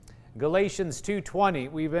Galatians 2:20,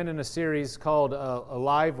 we've been in a series called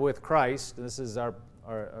Alive with Christ. This is our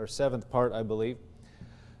seventh part, I believe.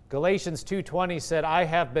 Galatians 2:20 said, I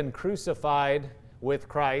have been crucified with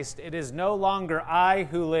Christ. It is no longer I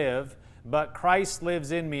who live, but Christ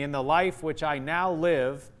lives in me. In the life which I now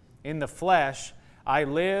live in the flesh, I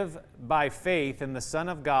live by faith in the Son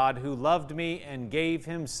of God who loved me and gave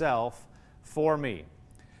himself for me. It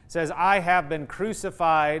says, I have been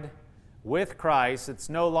crucified with Christ. It's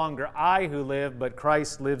no longer I who live, but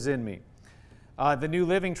Christ lives in me. The New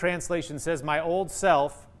Living Translation says, my old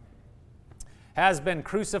self has been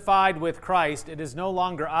crucified with Christ. It is no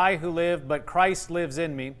longer I who live, but Christ lives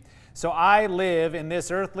in me. So I live in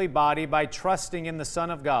this earthly body by trusting in the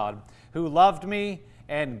Son of God, who loved me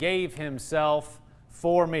and gave himself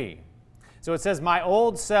for me. So it says, my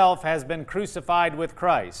old self has been crucified with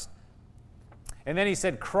Christ. And then he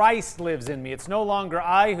said, Christ lives in me. It's no longer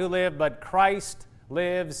I who live, but Christ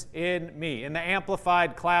lives in me. In the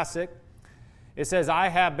Amplified Classic, it says, I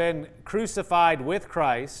have been crucified with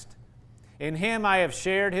Christ. In him I have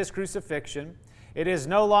shared his crucifixion. It is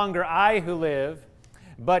no longer I who live,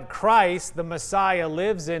 but Christ, the Messiah,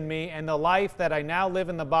 lives in me, and the life that I now live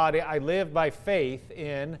in the body, I live by faith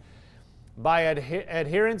in, by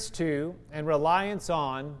adherence to, and reliance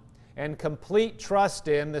on, and complete trust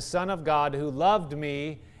in the Son of God who loved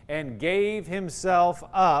me and gave himself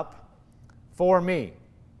up for me.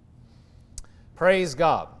 Praise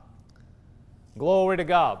God. Glory to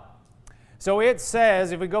God. So it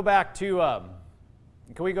says, if we go back to,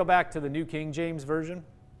 can we go back to the New King James Version?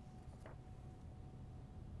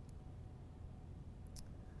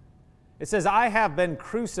 It says, I have been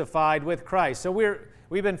crucified with Christ. So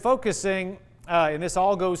we've been focusing, and this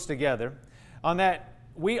all goes together, on that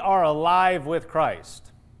we are alive with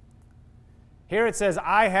Christ. Here it says,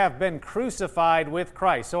 I have been crucified with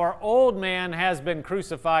Christ. So our old man has been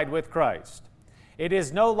crucified with Christ. It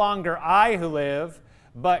is no longer I who live,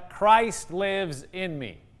 but Christ lives in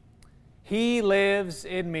me. He lives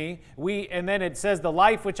in me. And then it says, the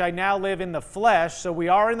life which I now live in the flesh. So we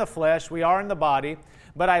are in the flesh, we are in the body,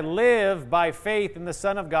 but I live by faith in the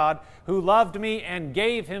Son of God who loved me and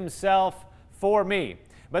gave himself for me.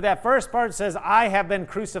 But that first part says, I have been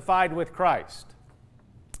crucified with Christ.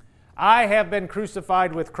 I have been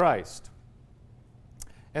crucified with Christ.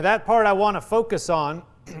 And that part I want to focus on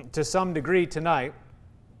to some degree tonight.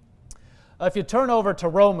 If you turn over to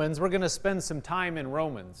Romans, we're going to spend some time in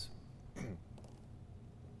Romans.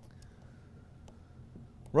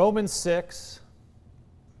 Romans 6.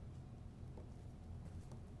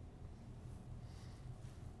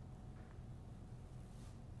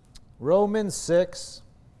 Romans 6.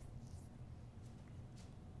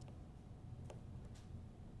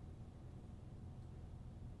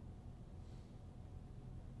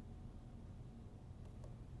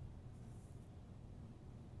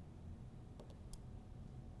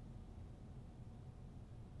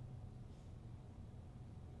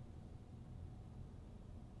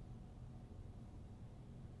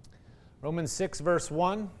 Romans 6, verse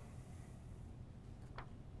 1.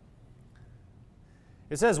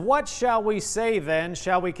 It says, what shall we say then?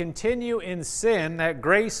 Shall we continue in sin that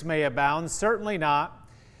grace may abound? Certainly not.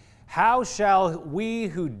 How shall we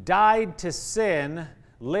who died to sin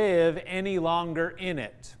live any longer in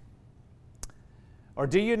it? Or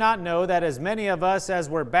do you not know that as many of us as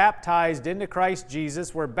were baptized into Christ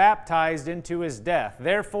Jesus were baptized into his death?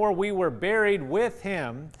 Therefore we were buried with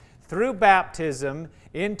him through baptism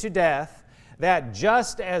into death, that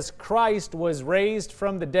just as Christ was raised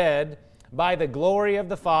from the dead by the glory of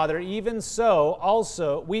the Father, even so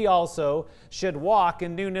also we also should walk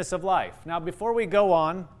in newness of life. Now before we go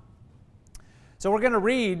on, so we're going to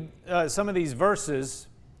read some of these verses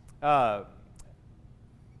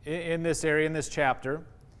in this area, in this chapter.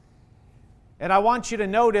 And I want you to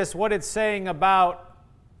notice what it's saying about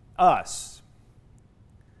us.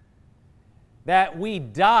 That we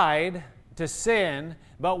died to sin,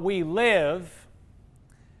 but we live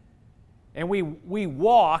and we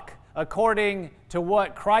walk according to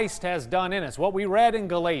what Christ has done in us. What we read in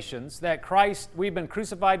Galatians, that Christ, we've been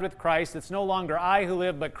crucified with Christ. It's no longer I who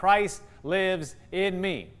live, but Christ lives in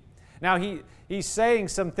me. Now he's saying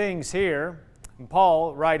some things here, and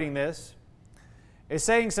Paul writing this, is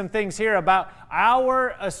saying some things here about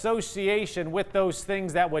our association with those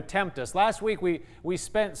things that would tempt us. Last week we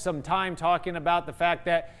spent some time talking about the fact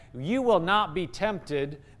that you will not be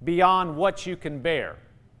tempted beyond what you can bear.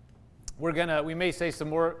 We may say some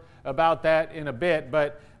more about that in a bit,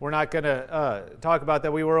 but we're not going to talk about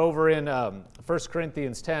that. We were over in 1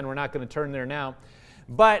 Corinthians 10. We're not going to turn there now.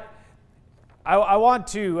 But I want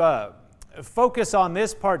to focus on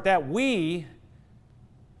this part, that we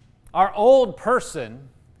Our old person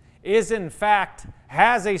is in fact,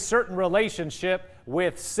 has a certain relationship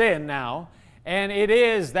with sin now, and it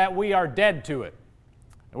is that we are dead to it.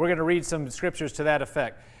 We're going to read some scriptures to that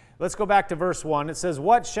effect. Let's go back to verse 1. It says,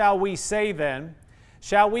 "What shall we say then?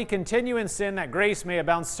 Shall we continue in sin that grace may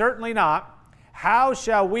abound? Certainly not. How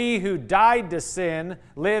shall we who died to sin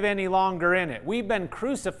live any longer in it?" We've been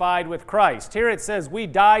crucified with Christ. Here it says we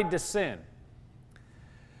died to sin.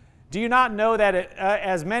 Do you not know that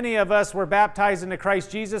as many of us were baptized into Christ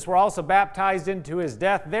Jesus, we're also baptized into his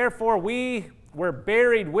death? Therefore we were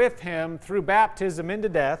buried with him through baptism into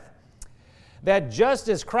death, that just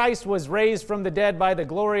as Christ was raised from the dead by the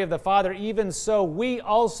glory of the Father, even so we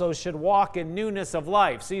also should walk in newness of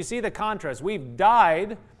life. So you see the contrast. We've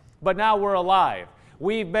died, but now we're alive.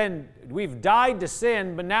 We've died to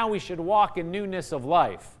sin, but now we should walk in newness of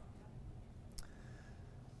life.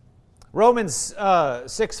 Romans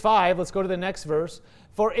 6:5, let's go to the next verse.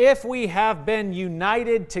 "For if we have been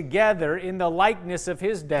united together in the likeness of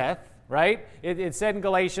his death," right? It said in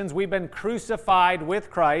Galatians, we've been crucified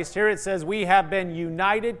with Christ. Here it says we have been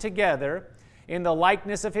united together in the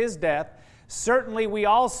likeness of his death. "Certainly we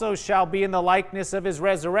also shall be in the likeness of his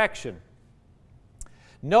resurrection.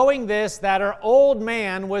 Knowing this, that our old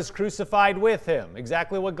man was crucified with him."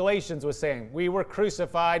 Exactly what Galatians was saying. We were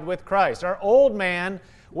crucified with Christ. Our old man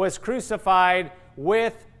was crucified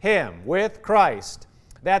with him, with Christ,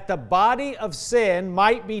 that the body of sin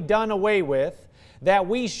might be done away with, that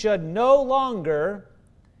we should no longer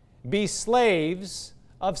be slaves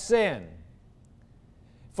of sin.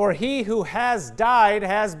 For he who has died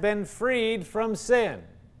has been freed from sin.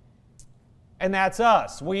 And that's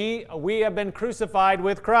us. We have been crucified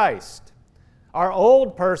with Christ. Our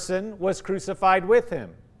old person was crucified with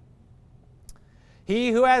him.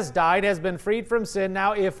 He who has died has been freed from sin.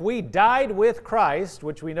 Now, if we died with Christ,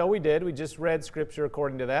 which we know we did, we just read Scripture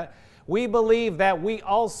according to that, we believe that we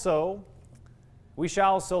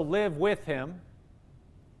shall also live with him,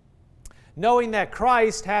 knowing that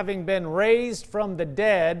Christ, having been raised from the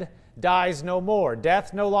dead, dies no more.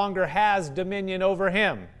 Death no longer has dominion over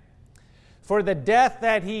him. For the death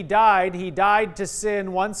that he died to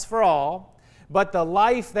sin once for all, but the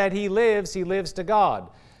life that he lives to God.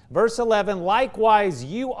 Verse 11, "Likewise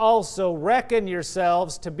you also reckon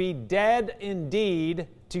yourselves to be dead indeed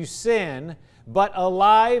to sin, but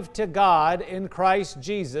alive to God in Christ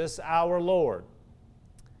Jesus our Lord."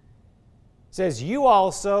 It says, "You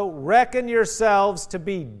also reckon yourselves to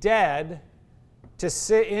be dead to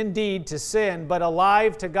sin, indeed to sin, but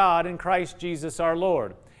alive to God in Christ Jesus our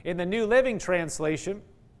Lord." In the New Living Translation,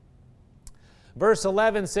 verse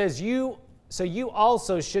 11 says, So you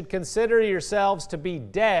also should consider yourselves to be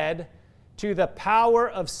dead to the power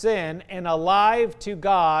of sin and alive to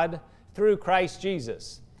God through Christ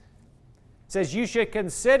Jesus. It says you should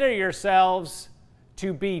consider yourselves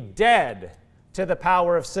to be dead to the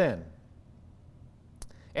power of sin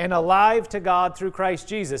and alive to God through Christ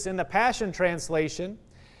Jesus. In the Passion Translation,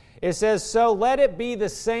 it says, "So let it be the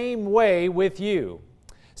same way with you.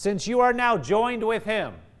 Since you are now joined with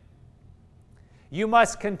him, you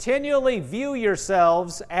must continually view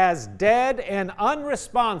yourselves as dead and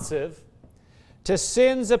unresponsive to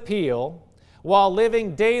sin's appeal while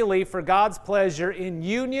living daily for God's pleasure in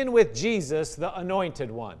union with Jesus, the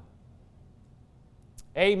Anointed One."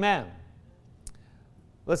 Amen.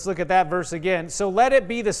 Let's look at that verse again. "So let it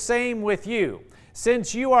be the same with you,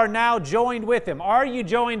 since you are now joined with him." Are you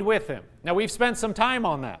joined with him? Now, we've spent some time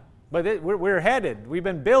on that, but we're headed. We've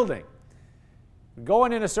been building,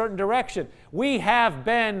 going in a certain direction. We have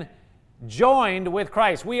been joined with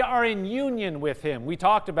Christ. We are in union with him. We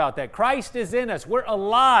talked about that. Christ is in us. We're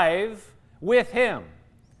alive with him.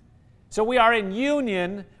 So we are in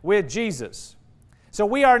union with Jesus. So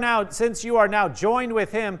we are now, since you are now joined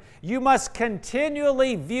with him, you must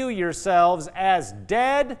continually view yourselves as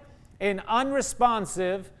dead and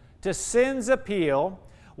unresponsive to sin's appeal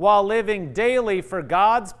while living daily for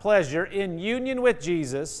God's pleasure in union with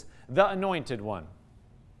Jesus, the Anointed One.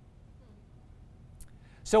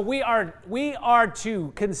 So we are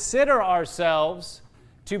to consider ourselves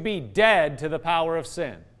to be dead to the power of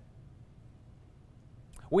sin.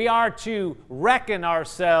 We are to reckon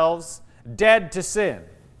ourselves dead to sin.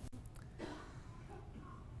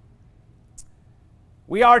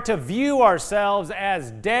 We are to view ourselves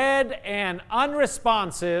as dead and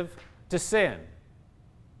unresponsive to sin.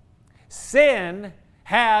 Sin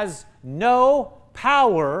has no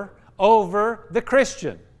power over the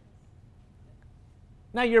Christian.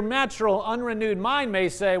 Now, your natural, unrenewed mind may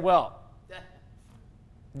say, well,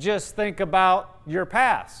 just think about your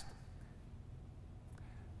past.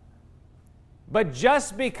 But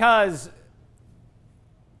just because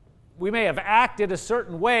may have acted a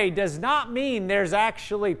certain way does not mean there's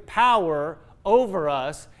actually power over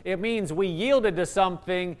us. It means we yielded to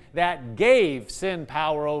something that gave sin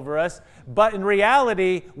power over us, but in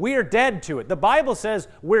reality, we are dead to it. The Bible says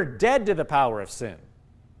we're dead to the power of sin.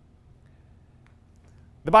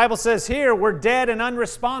 The Bible says here we're dead and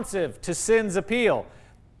unresponsive to sin's appeal.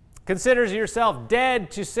 Consider yourself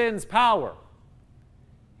dead to sin's power.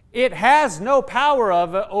 It has no power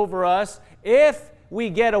over us if we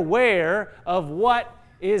get aware of what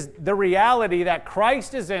is the reality that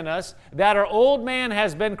Christ is in us, that our old man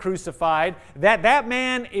has been crucified, that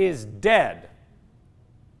man is dead,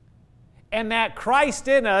 and that Christ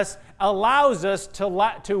in us allows us to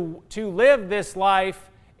live this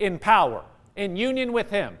life in power, in union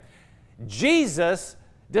with Him. Jesus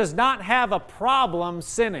does not have a problem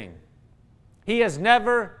sinning. He has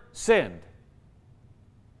never sinned.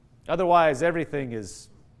 Otherwise, everything is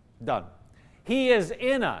done. He is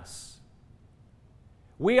in us.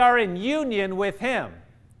 We are in union with Him.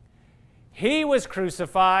 He was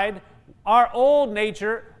crucified. Our old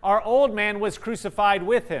nature, our old man was crucified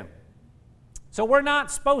with Him. So we're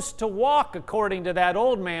not supposed to walk according to that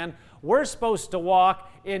old man. We're supposed to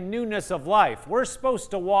walk in newness of life. We're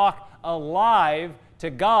supposed to walk alive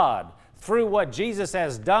to God through what Jesus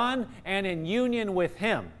has done and in union with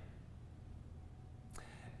Him.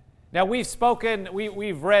 Now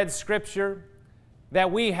we've read Scripture that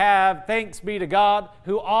we have, thanks be to God,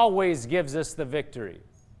 who always gives us the victory.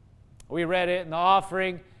 We read it in the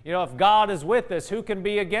offering. If God is with us, who can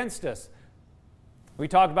be against us? We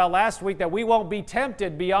talked about last week that we won't be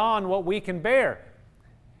tempted beyond what we can bear.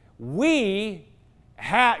 We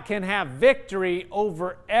can have victory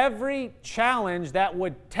over every challenge that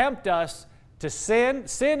would tempt us to sin.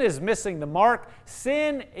 Sin is missing the mark.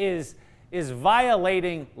 Sin is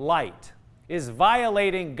violating light, is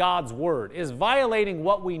violating God's Word, is violating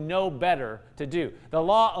what we know better to do. The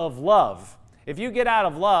law of love. If you get out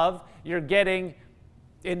of love, you're getting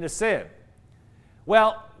into sin.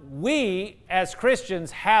 Well, we as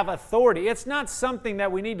Christians have authority. It's not something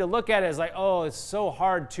that we need to look at as like, oh, it's so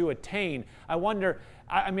hard to attain. I wonder,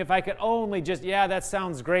 if I could only just, that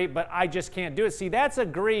sounds great, but I just can't do it. See, that's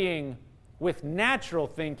agreeing with natural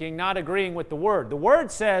thinking, not agreeing with the Word. The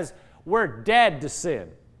Word says we're dead to sin.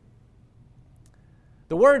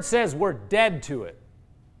 The Word says we're dead to it.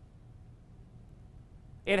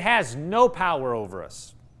 It has no power over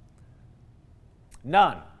us.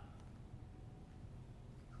 None.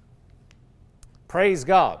 Praise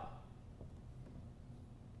God.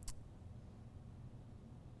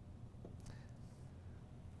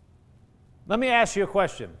 Let me ask you a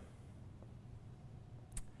question.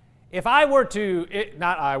 If I were to,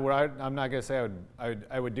 I'm not going to say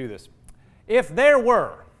I would do this. If there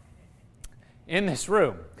were in this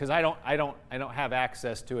room, because I don't have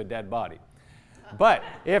access to a dead body, but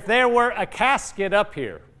if there were a casket up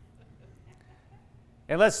here,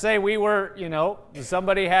 and let's say we were,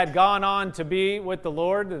 somebody had gone on to be with the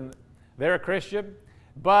Lord and they're a Christian,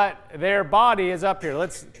 but their body is up here.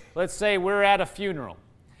 Let's say we're at a funeral,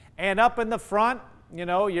 and up in the front,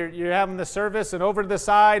 you're having the service, and over to the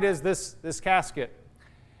side is this casket,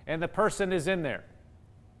 and the person is in there.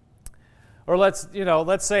 Or let's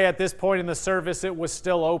say at this point in the service it was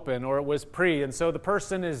still open, or it was pre, and so the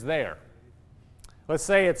person is there. Let's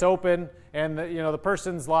say it's open, and the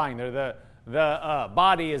person's lying there. The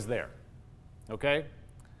body is there. Okay?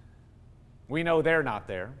 We know they're not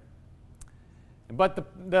there. But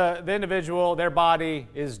the individual, their body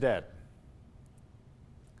is dead.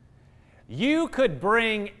 You could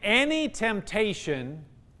bring any temptation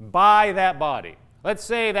by that body. Let's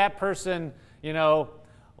say that person,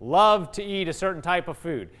 loved to eat a certain type of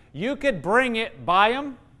food. You could bring it by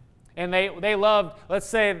them, and they loved, let's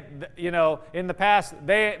say, in the past,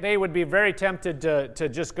 they would be very tempted to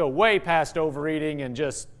just go way past overeating and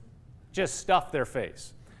just stuff their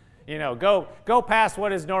face. Go past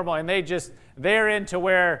what is normal, and they're into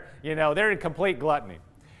where, they're in complete gluttony.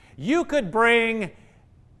 You could bring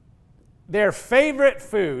their favorite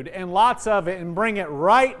food and lots of it and bring it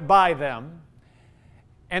right by them,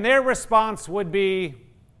 and their response would be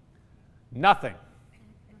nothing.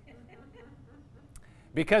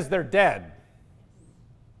 Because they're dead.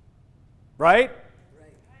 Right?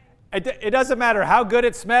 It doesn't matter how good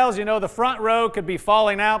it smells. The front row could be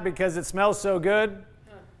falling out because it smells so good.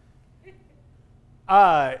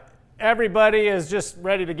 Everybody is just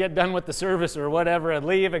ready to get done with the service or whatever and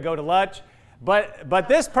leave and go to lunch. But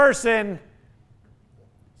this person,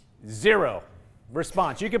 zero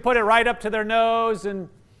response. You can put it right up to their nose and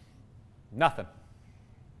nothing.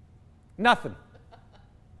 Nothing.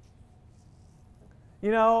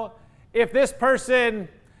 If this person,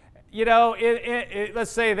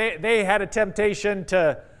 let's say they had a temptation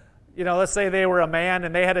to, let's say they were a man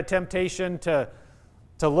and they had a temptation to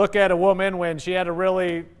look at a woman when she had a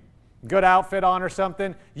really good outfit on or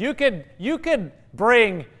something. You could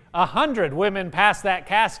bring 100 women past that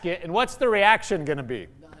casket, and what's the reaction going to be?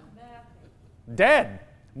 Dead.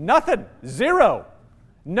 Nothing. Zero.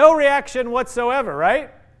 No reaction whatsoever,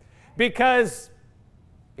 right? Because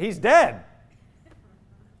he's dead.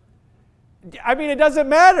 I mean, it doesn't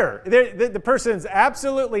matter. The person's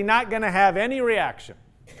absolutely not going to have any reaction.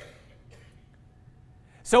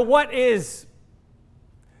 So what is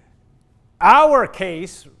our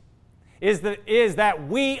case is that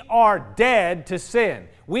we are dead to sin.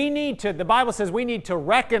 The Bible says we need to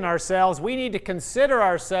reckon ourselves, we need to consider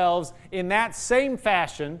ourselves in that same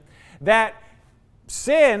fashion, that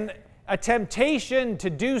sin, a temptation to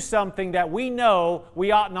do something that we know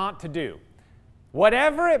we ought not to do,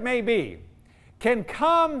 whatever it may be, can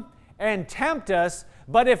come and tempt us.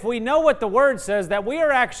 But if we know what the Word says, that we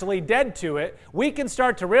are actually dead to it, we can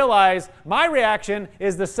start to realize my reaction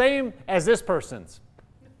is the same as this person's.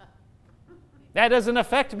 That doesn't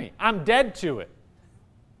affect me. I'm dead to it.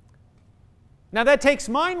 Now that takes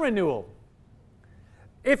mind renewal.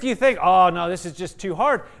 If you think, oh no, this is just too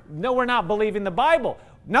hard. No, we're not believing the Bible.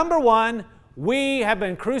 Number one, we have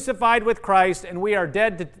been crucified with Christ and we are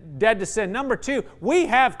dead to sin. Number two, we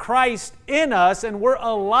have Christ in us and we're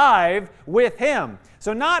alive with Him.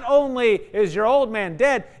 So not only is your old man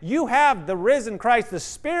dead, you have the risen Christ. The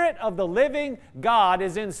Spirit of the living God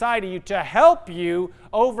is inside of you to help you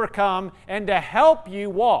overcome and to help you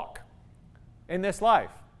walk in this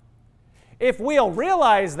life. If we'll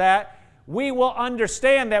realize that, we will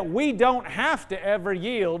understand that we don't have to ever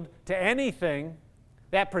yield to anything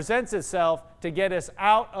that presents itself to get us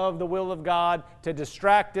out of the will of God, to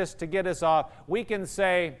distract us, to get us off. We can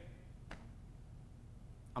say,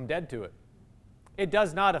 I'm dead to it. It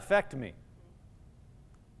does not affect me.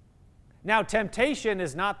 Now, temptation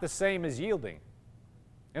is not the same as yielding.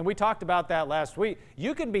 And we talked about that last week.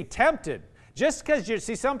 You can be tempted. Just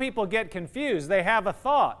because some people get confused. They have a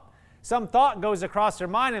thought. Some thought goes across their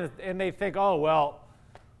mind and they think, oh, well,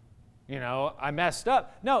 I messed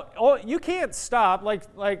up. No, you can't stop,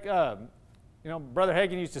 like Brother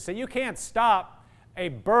Hagin used to say, you can't stop a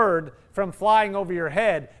bird from flying over your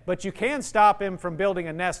head, but you can stop him from building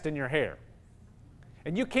a nest in your hair.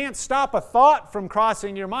 And you can't stop a thought from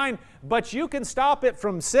crossing your mind, but you can stop it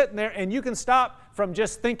from sitting there, and you can stop from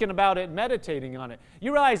just thinking about it and meditating on it.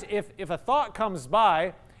 You realize if a thought comes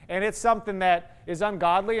by, and it's something that is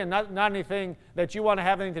ungodly and not anything that you want to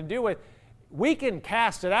have anything to do with, we can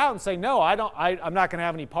cast it out and say, no, I'm not going to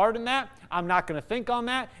have any part in that. I'm not going to think on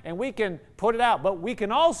that. And we can put it out. But we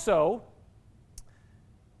can also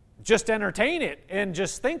just entertain it and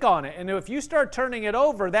just think on it. And if you start turning it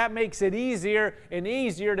over, that makes it easier and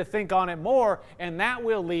easier to think on it more, and that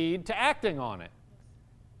will lead to acting on it.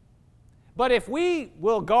 But if we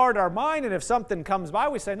will guard our mind, and if something comes by,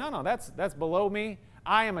 we say, no, that's below me.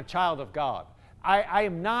 I am a child of God. I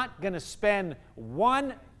am not going to spend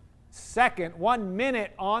 1 second, 1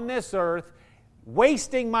 minute on this earth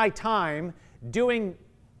wasting my time doing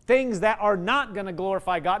things that are not going to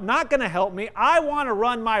glorify God, not going to help me. I want to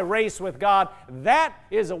run my race with God. That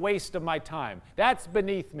is a waste of my time. That's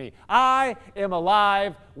beneath me. I am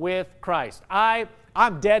alive with Christ.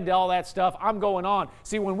 I'm dead to all that stuff. I'm going on.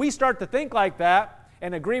 See, when we start to think like that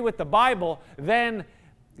and agree with the Bible, then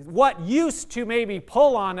what used to maybe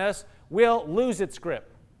pull on us will lose its grip.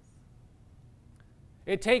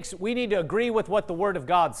 We need to agree with what the Word of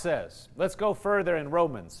God says. Let's go further in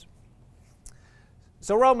Romans.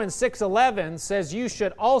 So Romans 6:11 says, you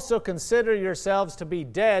should also consider yourselves to be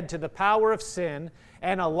dead to the power of sin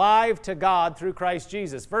and alive to God through Christ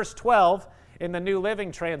Jesus. Verse 12 in the New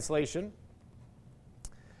Living Translation,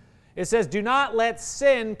 it says, do not let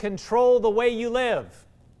sin control the way you live.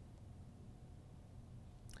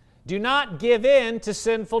 Do not give in to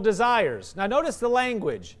sinful desires. Now notice the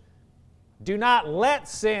language. Do not let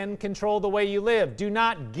sin control the way you live. Do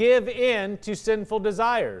not give in to sinful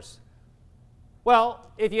desires.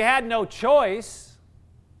 Well, if you had no choice,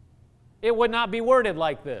 it would not be worded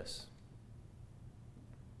like this.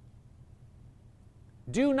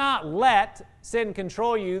 Do not let sin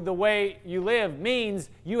control you the way you live means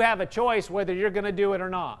you have a choice whether you're going to do it or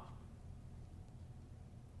not.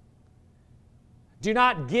 Do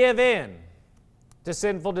not give in to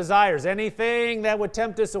sinful desires. Anything that would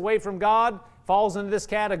tempt us away from God falls into this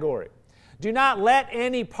category. Do not let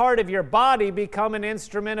any part of your body become an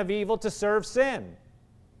instrument of evil to serve sin,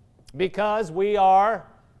 because we are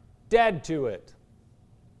dead to it.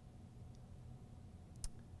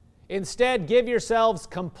 Instead, give yourselves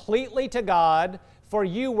completely to God, for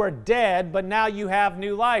you were dead, but now you have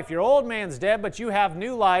new life. Your old man's dead, but you have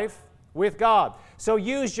new life with God. So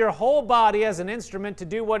use your whole body as an instrument to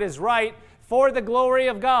do what is right for the glory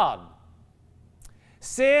of God.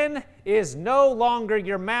 Sin is no longer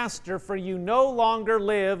your master, for you no longer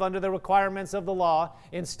live under the requirements of the law.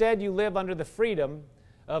 Instead, you live under the freedom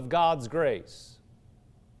of God's grace.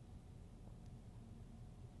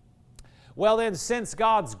 Well then, since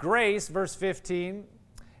God's grace, verse 15,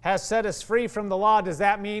 has set us free from the law, does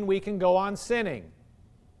that mean we can go on sinning?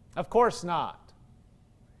 Of course not.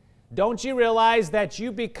 Don't you realize that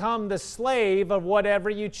you become the slave of whatever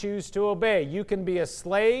you choose to obey? You can be a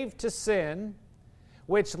slave to sin,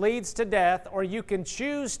 which leads to death, or you can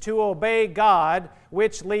choose to obey God,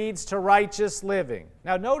 which leads to righteous living.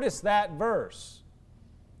 Now notice that verse.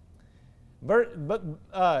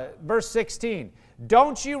 Verse 16.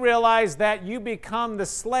 Don't you realize that you become the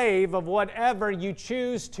slave of whatever you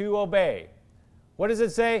choose to obey? What does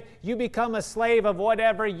it say? You become a slave of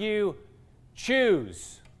whatever you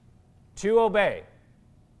choose to obey.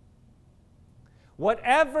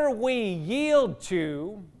 Whatever we yield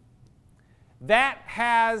to, that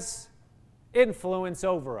has influence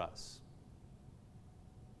over us.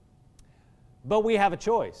 But we have a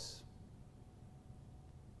choice.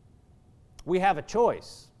 We have a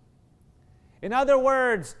choice. In other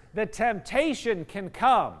words, the temptation can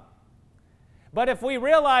come. But if we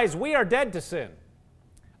realize we are dead to sin,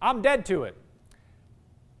 I'm dead to it.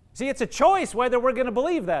 See, it's a choice whether we're going to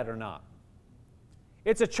believe that or not.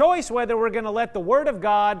 It's a choice whether we're going to let the Word of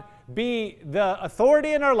God be the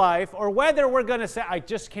authority in our life, or whether we're going to say, I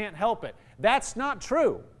just can't help it. That's not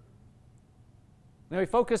true. Now, we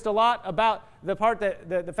focused a lot about the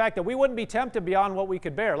fact that we wouldn't be tempted beyond what we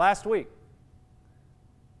could bear last week.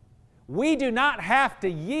 We do not have to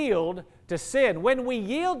yield to sin. When we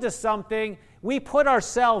yield to something, we put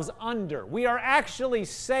ourselves under. We are actually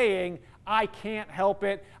saying, I can't help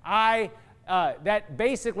it. That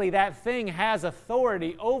thing has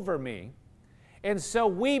authority over me. And so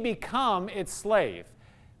we become its slave.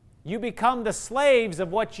 You become the slaves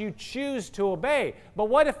of what you choose to obey. But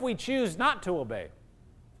what if we choose not to obey?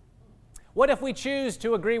 What if we choose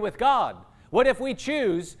to agree with God? What if we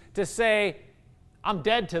choose to say, I'm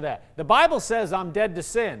dead to that? The Bible says I'm dead to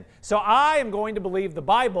sin. So I am going to believe the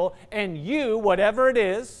Bible, and you, whatever it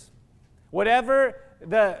is, whatever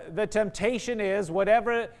the temptation is,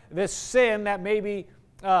 whatever the sin that maybe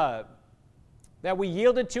that we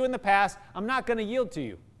yielded to in the past, I'm not going to yield to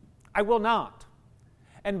you. I will not.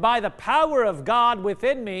 And by the power of God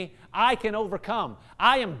within me, I can overcome.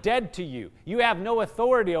 I am dead to you. You have no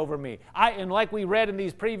authority over me. And like we read in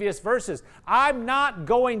these previous verses, I'm not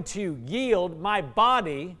going to yield my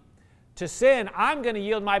body to sin. I'm going to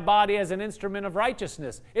yield my body as an instrument of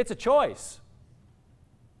righteousness. It's a choice.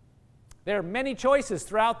 There are many choices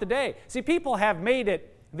throughout the day. See, people have made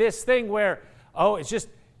it this thing where, it's just,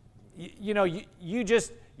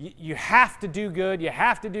 you have to do good, you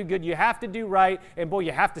have to do good, you have to do right, and boy,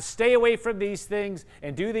 you have to stay away from these things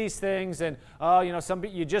and do these things, and you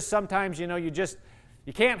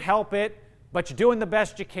can't help it, but you're doing the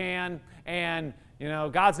best you can, and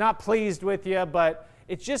God's not pleased with you, but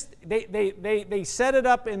it's just they set it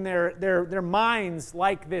up in their minds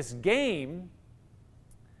like this game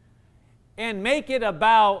and make it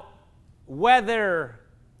about whether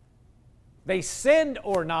they sinned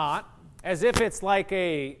or not, as if it's like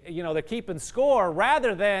they're keeping score,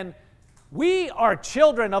 rather than we are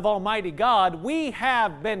children of Almighty God. We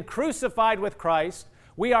have been crucified with Christ.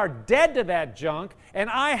 We are dead to that junk, and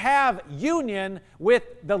I have union with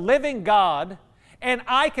the living God, and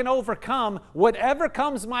I can overcome whatever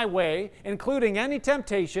comes my way, including any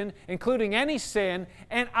temptation, including any sin,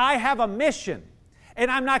 and I have a mission,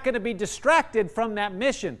 and I'm not going to be distracted from that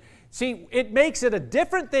mission. See, it makes it a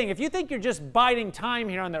different thing. If you think you're just biding time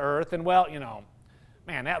here on the earth and,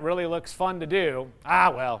 man, that really looks fun to do.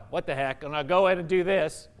 What the heck? And I'll go ahead and do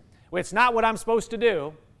this. Well, it's not what I'm supposed to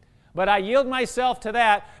do, but I yield myself to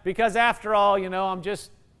that because after all, I'm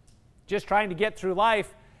just trying to get through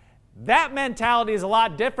life. That mentality is a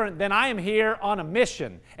lot different than I am here on a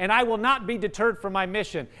mission, and I will not be deterred from my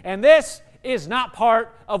mission. And this is not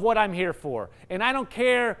part of what I'm here for. And I don't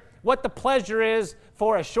care what the pleasure is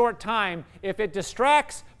for a short time. If it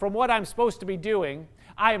distracts from what I'm supposed to be doing,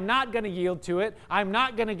 I am not going to yield to it. I'm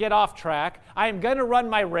not going to get off track. I am going to run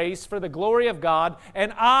my race for the glory of God,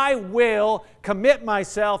 and I will commit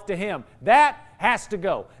myself to Him. That has to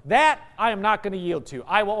go. That I am not going to yield to.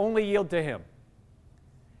 I will only yield to Him.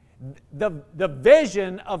 The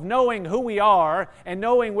vision of knowing who we are and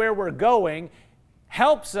knowing where we're going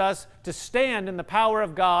helps us to stand in the power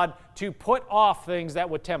of God to put off things that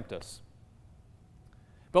would tempt us.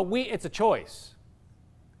 But it's a choice.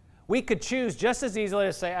 We could choose just as easily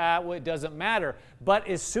to say, well, it doesn't matter. But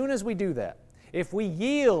as soon as we do that, if we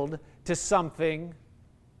yield to something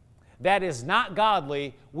that is not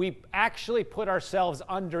godly, we actually put ourselves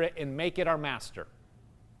under it and make it our master.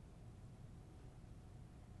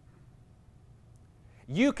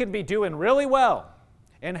 You can be doing really well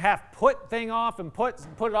and have put thing off and put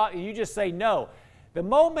it off, and you just say no. The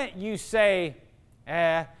moment you say,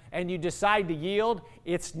 and you decide to yield,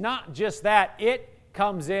 it's not just that. It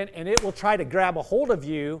comes in and it will try to grab a hold of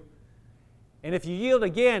you. And if you yield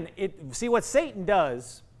again, see what Satan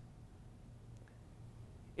does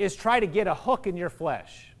is try to get a hook in your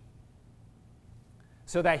flesh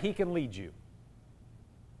so that he can lead you.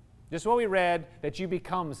 Just what we read, that you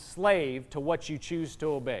become slave to what you choose to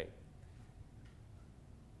obey.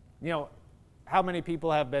 You know, how many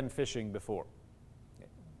people have been fishing before?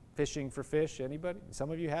 Fishing for fish, anybody?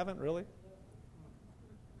 Some of you haven't, really?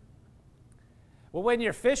 Well, when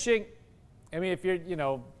you're fishing, I mean, if you're,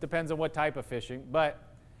 depends on what type of fishing, but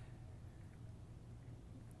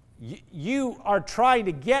you are trying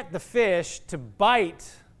to get the fish to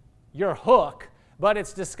bite your hook, but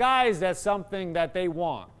it's disguised as something that they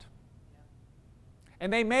want.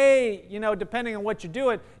 And they may, depending on what you're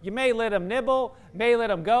doing, you may let them nibble, may let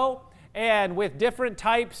them go. And with different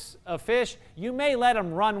types of fish, you may let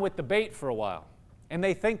them run with the bait for a while. And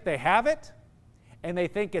they think they have it, and they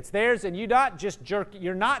think it's theirs, and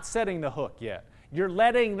you're not setting the hook yet. You're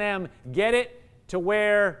letting them get it to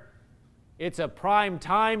where it's a prime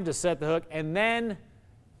time to set the hook, and then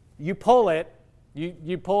you pull it,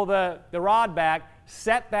 you pull the rod back,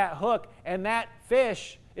 set that hook, and that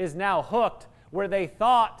fish is now hooked where they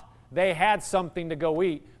thought they had something to go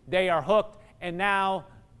eat. They are hooked, and now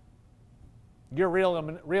you're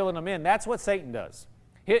reeling them in. That's what Satan does.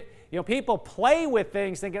 People play with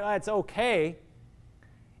things thinking, it's okay.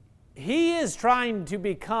 He is trying to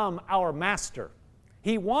become our master.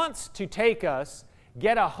 He wants to take us,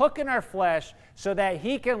 get a hook in our flesh so that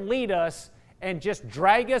he can lead us and just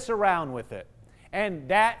drag us around with it. And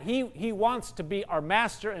that he wants to be our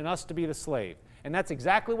master and us to be the slave. And that's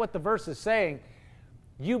exactly what the verse is saying.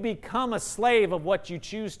 You become a slave of what you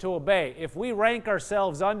choose to obey. If we rank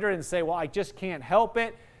ourselves under and say, well, I just can't help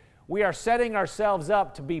it, we are setting ourselves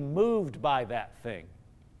up to be moved by that thing.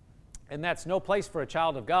 And that's no place for a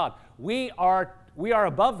child of God. We are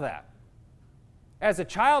above that. As a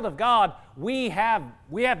child of God, we have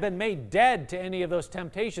been made dead to any of those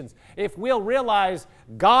temptations. If we'll realize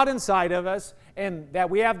God inside of us and that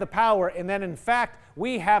we have the power, and then in fact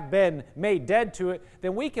we have been made dead to it,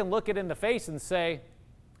 then we can look it in the face and say,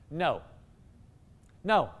 no.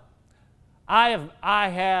 I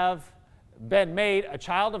have been made a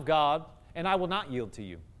child of God, and I will not yield to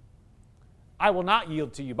you. I will not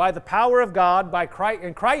yield to you. By the power of God, by Christ,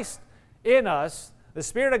 and Christ in us, the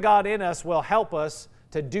Spirit of God in us will help us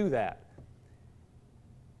to do that.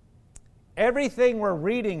 Everything we're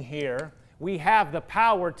reading here, we have the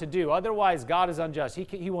power to do. Otherwise, God is unjust.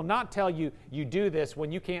 He will not tell you, you do this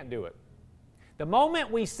when you can't do it. The moment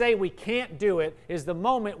we say we can't do it is the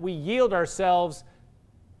moment we yield ourselves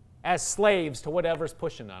as slaves to whatever's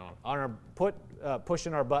pushing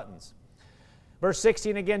pushing our buttons. Verse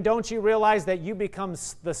 16 again, don't you realize that you become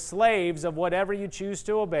the slaves of whatever you choose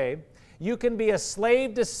to obey? You can be a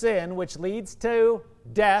slave to sin, which leads to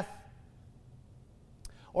death,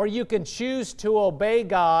 or you can choose to obey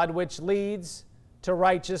God, which leads to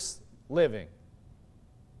righteous living.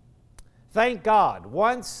 Thank God.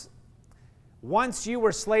 Once you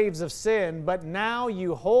were slaves of sin, but now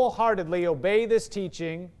you wholeheartedly obey this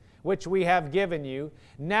teaching which we have given you.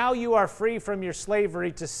 Now you are free from your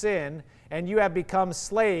slavery to sin, and you have become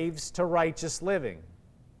slaves to righteous living.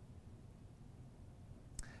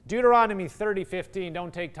 Deuteronomy 30:15,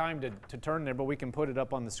 don't take time to turn there, but we can put it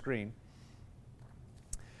up on the screen.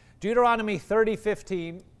 Deuteronomy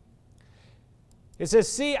 30:15, it says,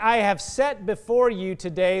 see, I have set before you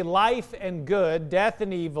today life and good, death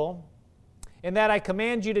and evil, in that I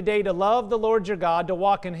command you today to love the Lord your God, to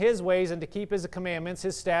walk in His ways and to keep His commandments,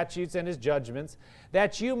 His statutes, and His judgments,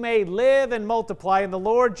 that you may live and multiply, and the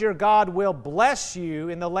Lord your God will bless you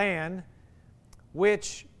in the land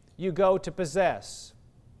which you go to possess.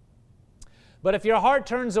 But if your heart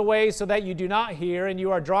turns away so that you do not hear, and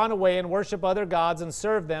you are drawn away and worship other gods and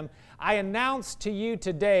serve them, I announce to you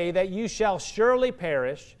today that you shall surely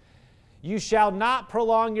perish. You shall not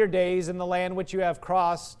prolong your days in the land which you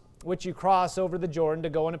cross over the Jordan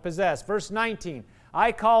to go and possess. Verse 19,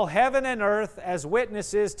 I call heaven and earth as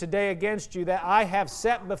witnesses today against you that I have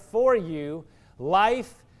set before you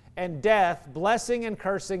life and death, blessing and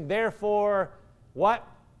cursing. Therefore, what?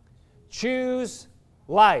 Choose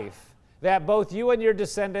life, that both you and your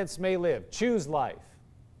descendants may live. Choose life.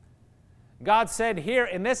 God said here,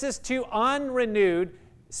 and this is to unrenewed,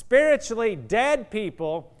 spiritually dead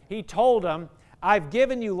people, He told them, I've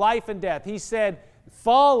given you life and death. He said,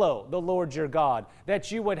 follow the Lord your God,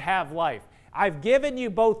 that you would have life. I've given you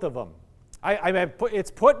both of them.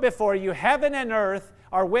 It's put before you. Heaven and earth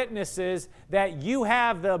are witnesses that you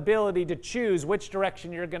have the ability to choose which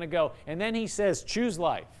direction you're going to go. And then He says, choose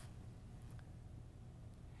life.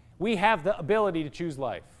 We have the ability to choose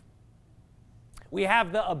life. We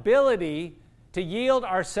have the ability to yield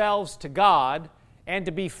ourselves to God and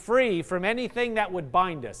to be free from anything that would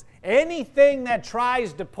bind us, anything that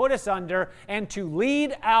tries to put us under and to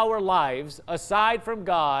lead our lives aside from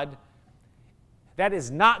God. That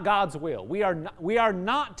is not God's will. We are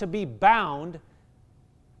not to be bound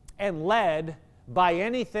and led by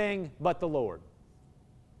anything but the Lord.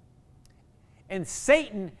 And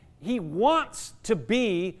Satan, he wants to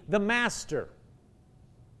be the master.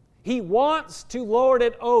 He wants to lord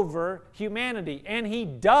it over humanity, and he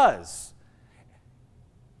does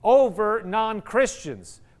over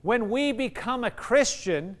non-Christians. When we become a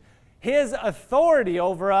Christian, his authority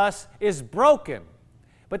over us is broken.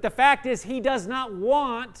 But the fact is, he does not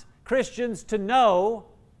want Christians to know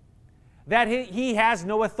that he has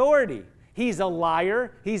no authority. He's a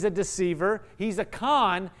liar, he's a deceiver, he's a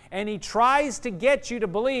con, and he tries to get you to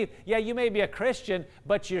believe, yeah, you may be a Christian,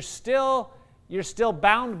 but you're still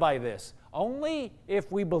bound by this. Only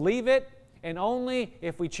if we believe it, and only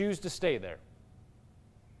if we choose to stay there.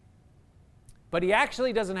 But he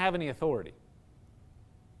actually doesn't have any authority.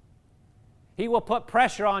 He will put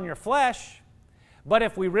pressure on your flesh, but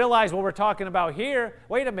if we realize what we're talking about here,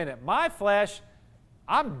 wait a minute, my flesh,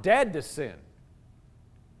 I'm dead to sin.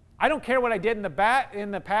 I don't care what I did in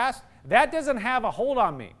the past. That doesn't have a hold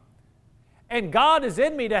on me. And God is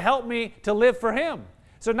in me to help me to live for Him.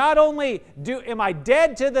 So not only am I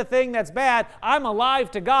dead to the thing that's bad, I'm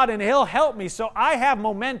alive to God and He'll help me. So I have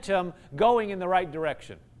momentum going in the right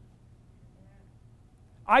direction.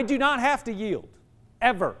 I do not have to yield,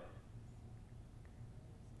 ever.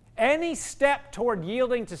 Any step toward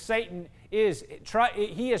yielding to Satan he is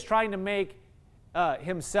trying to make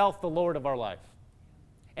himself the Lord of our life.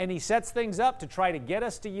 And he sets things up to try to get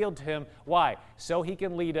us to yield to him. Why? So he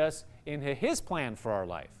can lead us into his plan for our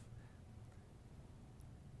life,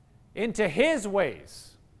 into his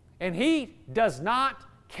ways. And he does not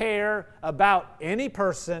care about any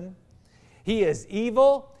person. He is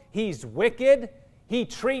evil. He's wicked. He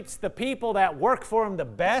treats the people that work for him the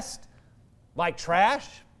best like trash.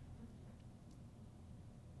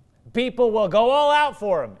 People will go all out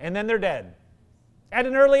for him, and then they're dead at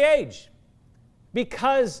an early age.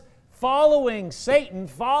 Because following Satan,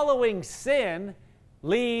 following sin,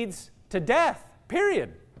 leads to death,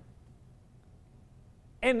 period.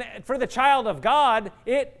 And for the child of God,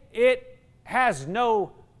 it has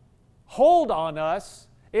no hold on us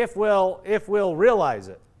if we'll realize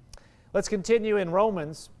it. Let's continue in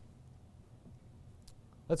Romans.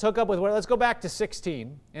 Let's go back to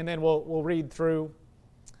 16, and then we'll read through.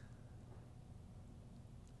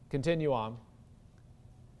 Continue on.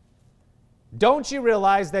 Don't you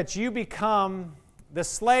realize that you become the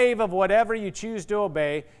slave of whatever you choose to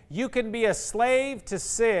obey? You can be a slave to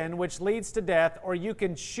sin, which leads to death, or you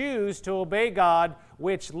can choose to obey God,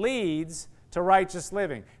 which leads to righteous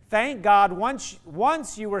living. Thank God,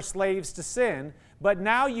 once you were slaves to sin, but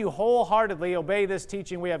now you wholeheartedly obey this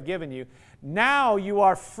teaching we have given you. Now you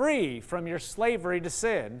are free from your slavery to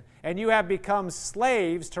sin, and you have become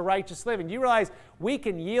slaves to righteous living. You realize we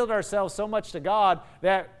can yield ourselves so much to God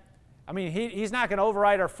that, He's not going to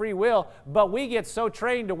override our free will, but we get so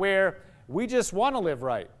trained to where we just want to live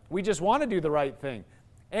right. We just want to do the right thing.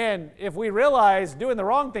 And if we realize doing the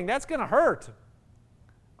wrong thing, that's going to hurt.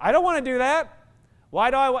 I don't want to do that.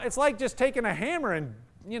 It's like just taking a hammer and,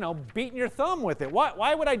 beating your thumb with it.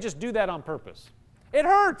 Why would I just do that on purpose? It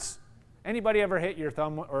hurts. Anybody ever hit your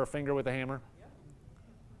thumb or a finger with a hammer?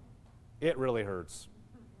 It really hurts.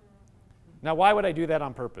 Now, why would I do that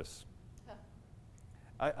on purpose?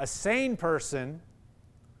 A sane person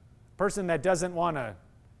that doesn't want to,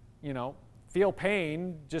 feel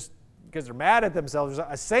pain just because they're mad at themselves,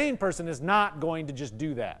 a sane person is not going to just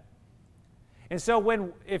do that. And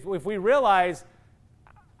so if we realize,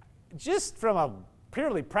 just from a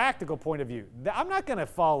purely practical point of view, I'm not going to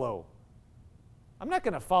follow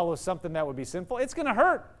something that would be sinful. It's going to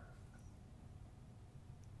hurt.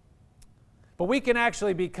 But we can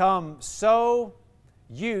actually become so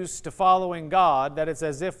used to following God that it's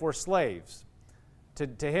as if we're slaves.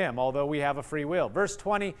 to Him, although we have a free will. Verse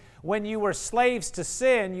 20, when you were slaves to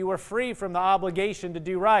sin, you were free from the obligation to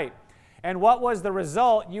do right. And what was the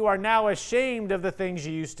result? You are now ashamed of the things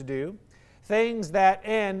you used to do, things that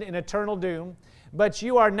end in eternal doom. But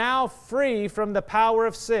you are now free from the power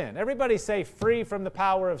of sin. Everybody say, free from the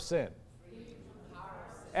power of sin.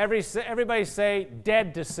 Everybody say,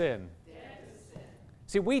 dead to sin.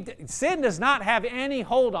 See, sin does not have any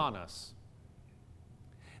hold on us.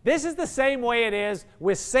 This is the same way it is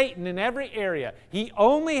with Satan in every area. He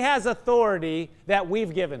only has authority that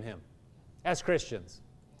we've given him as Christians.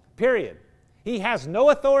 Period. He has no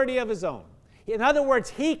authority of his own. In other words,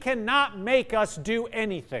 he cannot make us do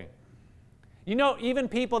anything. You know, even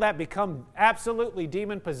people that become absolutely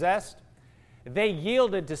demon-possessed, they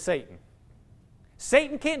yielded to Satan.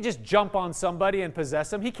 Satan can't just jump on somebody and possess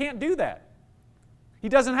them. He can't do that. He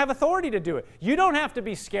doesn't have authority to do it. You don't have to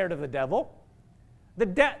be scared of the devil.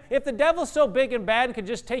 If the devil's so big and bad and could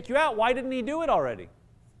just take you out, why didn't he do it already?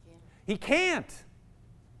 He can't.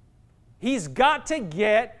 He has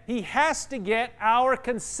to get our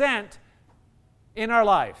consent in our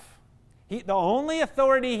life. The only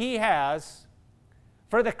authority he has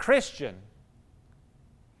for the Christian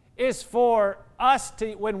is for us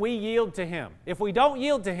to, when we yield to him. If we don't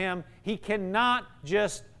yield to him, he cannot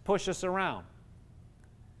just push us around.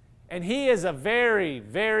 And he is a very,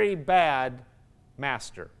 very bad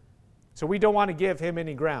master. So we don't want to give him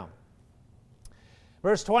any ground.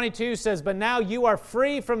 Verse 22 says, but now you are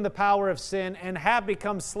free from the power of sin and have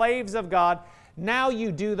become slaves of God. Now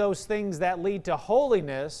you do those things that lead to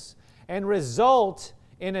holiness and result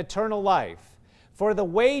in eternal life. For the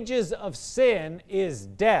wages of sin is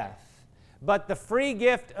death, but the free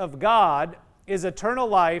gift of God is eternal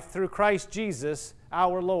life through Christ Jesus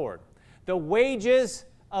our Lord. The wages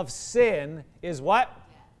of sin is what?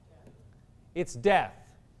 It's death.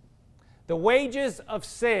 The wages of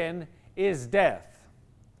sin is death.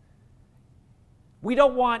 We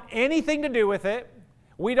don't want anything to do with it.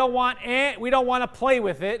 We don't want to play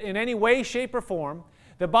with it in any way, shape, or form.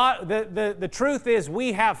 The truth is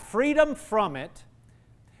we have freedom from it.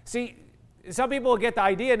 See, some people get the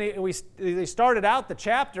idea, and they started out the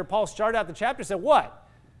chapter, Paul started out the chapter and said, what?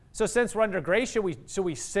 So since we're under grace, should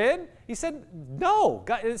we sin? He said, no.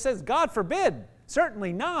 It says, God forbid.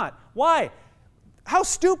 Certainly not. Why? How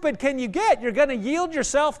stupid can you get? You're going to yield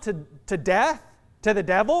yourself to death, to the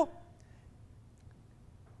devil?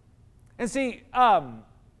 And see,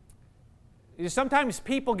 sometimes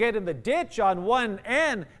people get in the ditch on one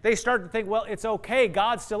end. They start to think, well, it's okay.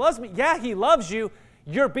 God still loves me. Yeah, He loves you.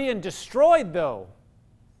 You're being destroyed, though.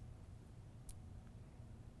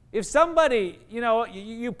 If somebody,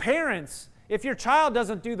 you parents, if your child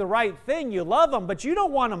doesn't do the right thing, you love them, but you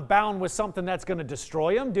don't want them bound with something that's going to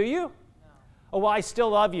destroy them, do you? No. Oh, well, I still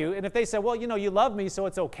love you. And if they say, well, you love me, so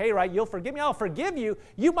it's okay, right? You'll forgive me. I'll forgive you.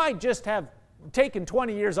 You might just have taken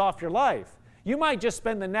 20 years off your life. You might just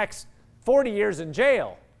spend the next 40 years in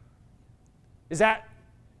jail.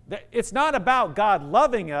 It's not about God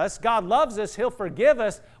loving us. God loves us. He'll forgive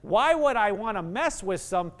us. Why would I want to mess with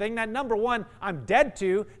something that, number one, I'm dead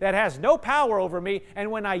to, that has no power over me,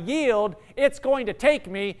 and when I yield, it's going to take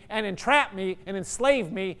me and entrap me and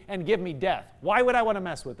enslave me and give me death? Why would I want to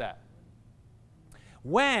mess with that?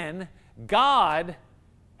 When God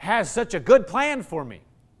has such a good plan for me.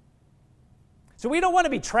 So we don't want to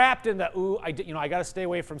be trapped in the, I got to stay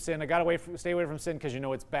away from sin. I got to stay away from sin because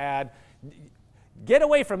it's bad. Get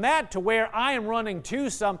away from that to where I am running to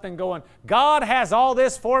something going, God has all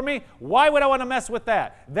this for me. Why would I want to mess with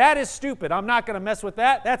that? That is stupid. I'm not going to mess with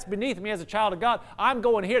that. That's beneath me as a child of God. I'm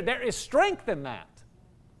going here. There is strength in that.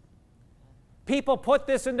 People put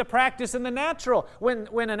this into practice in the natural.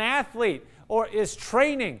 When an athlete or is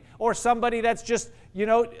training, or somebody that's just,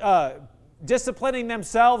 disciplining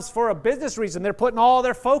themselves for a business reason. They're putting all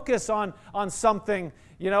their focus on something,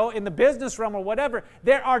 in the business realm or whatever.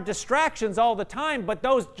 There are distractions all the time, but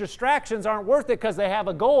those distractions aren't worth it because they have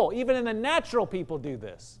a goal. Even in the natural, people do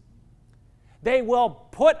this. They will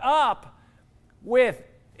put up with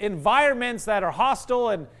environments that are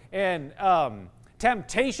hostile and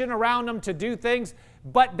temptation around them to do things,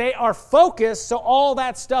 but they are focused, so all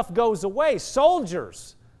that stuff goes away.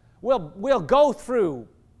 Soldiers will go through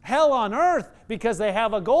hell on earth because they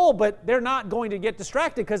have a goal, but they're not going to get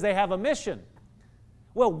distracted because they have a mission.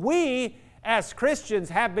 Well, we as Christians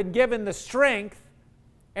have been given the strength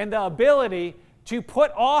and the ability to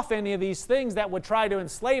put off any of these things that would try to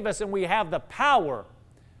enslave us, and we have the power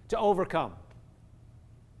to overcome.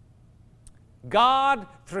 God,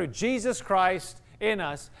 through Jesus Christ in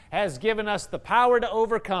us, has given us the power to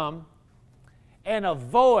overcome and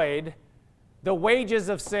avoid the wages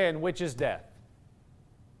of sin, which is death.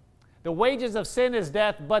 The wages of sin is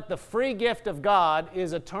death, but the free gift of God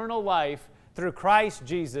is eternal life through Christ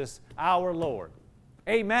Jesus our Lord.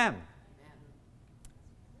 Amen.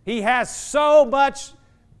 He has so much,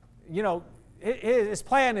 His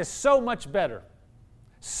plan is so much better,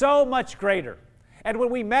 so much greater. And when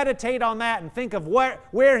we meditate on that and think of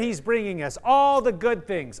where He's bringing us, all the good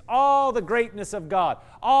things, all the greatness of God,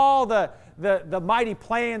 all the mighty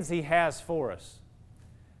plans He has for us,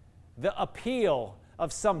 the appeal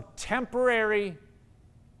of some temporary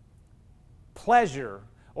pleasure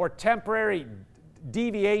or temporary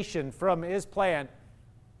deviation from His plan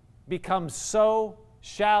becomes so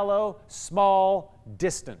shallow, small,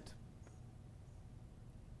 distant.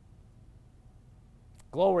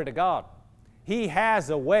 Glory to God. He has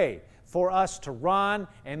a way for us to run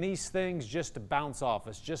and these things just to bounce off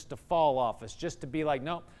us, just to fall off us, just to be like,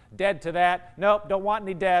 nope, dead to that. Nope, don't want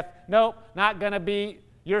any death. Nope, not going to be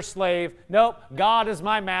your slave. Nope, God is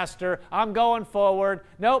my master. I'm going forward.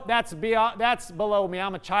 Nope, that's below me.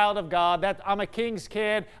 I'm a child of God. I'm a king's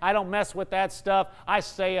kid. I don't mess with that stuff. I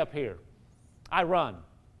stay up here. I run.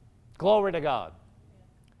 Glory to God.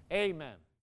 Amen.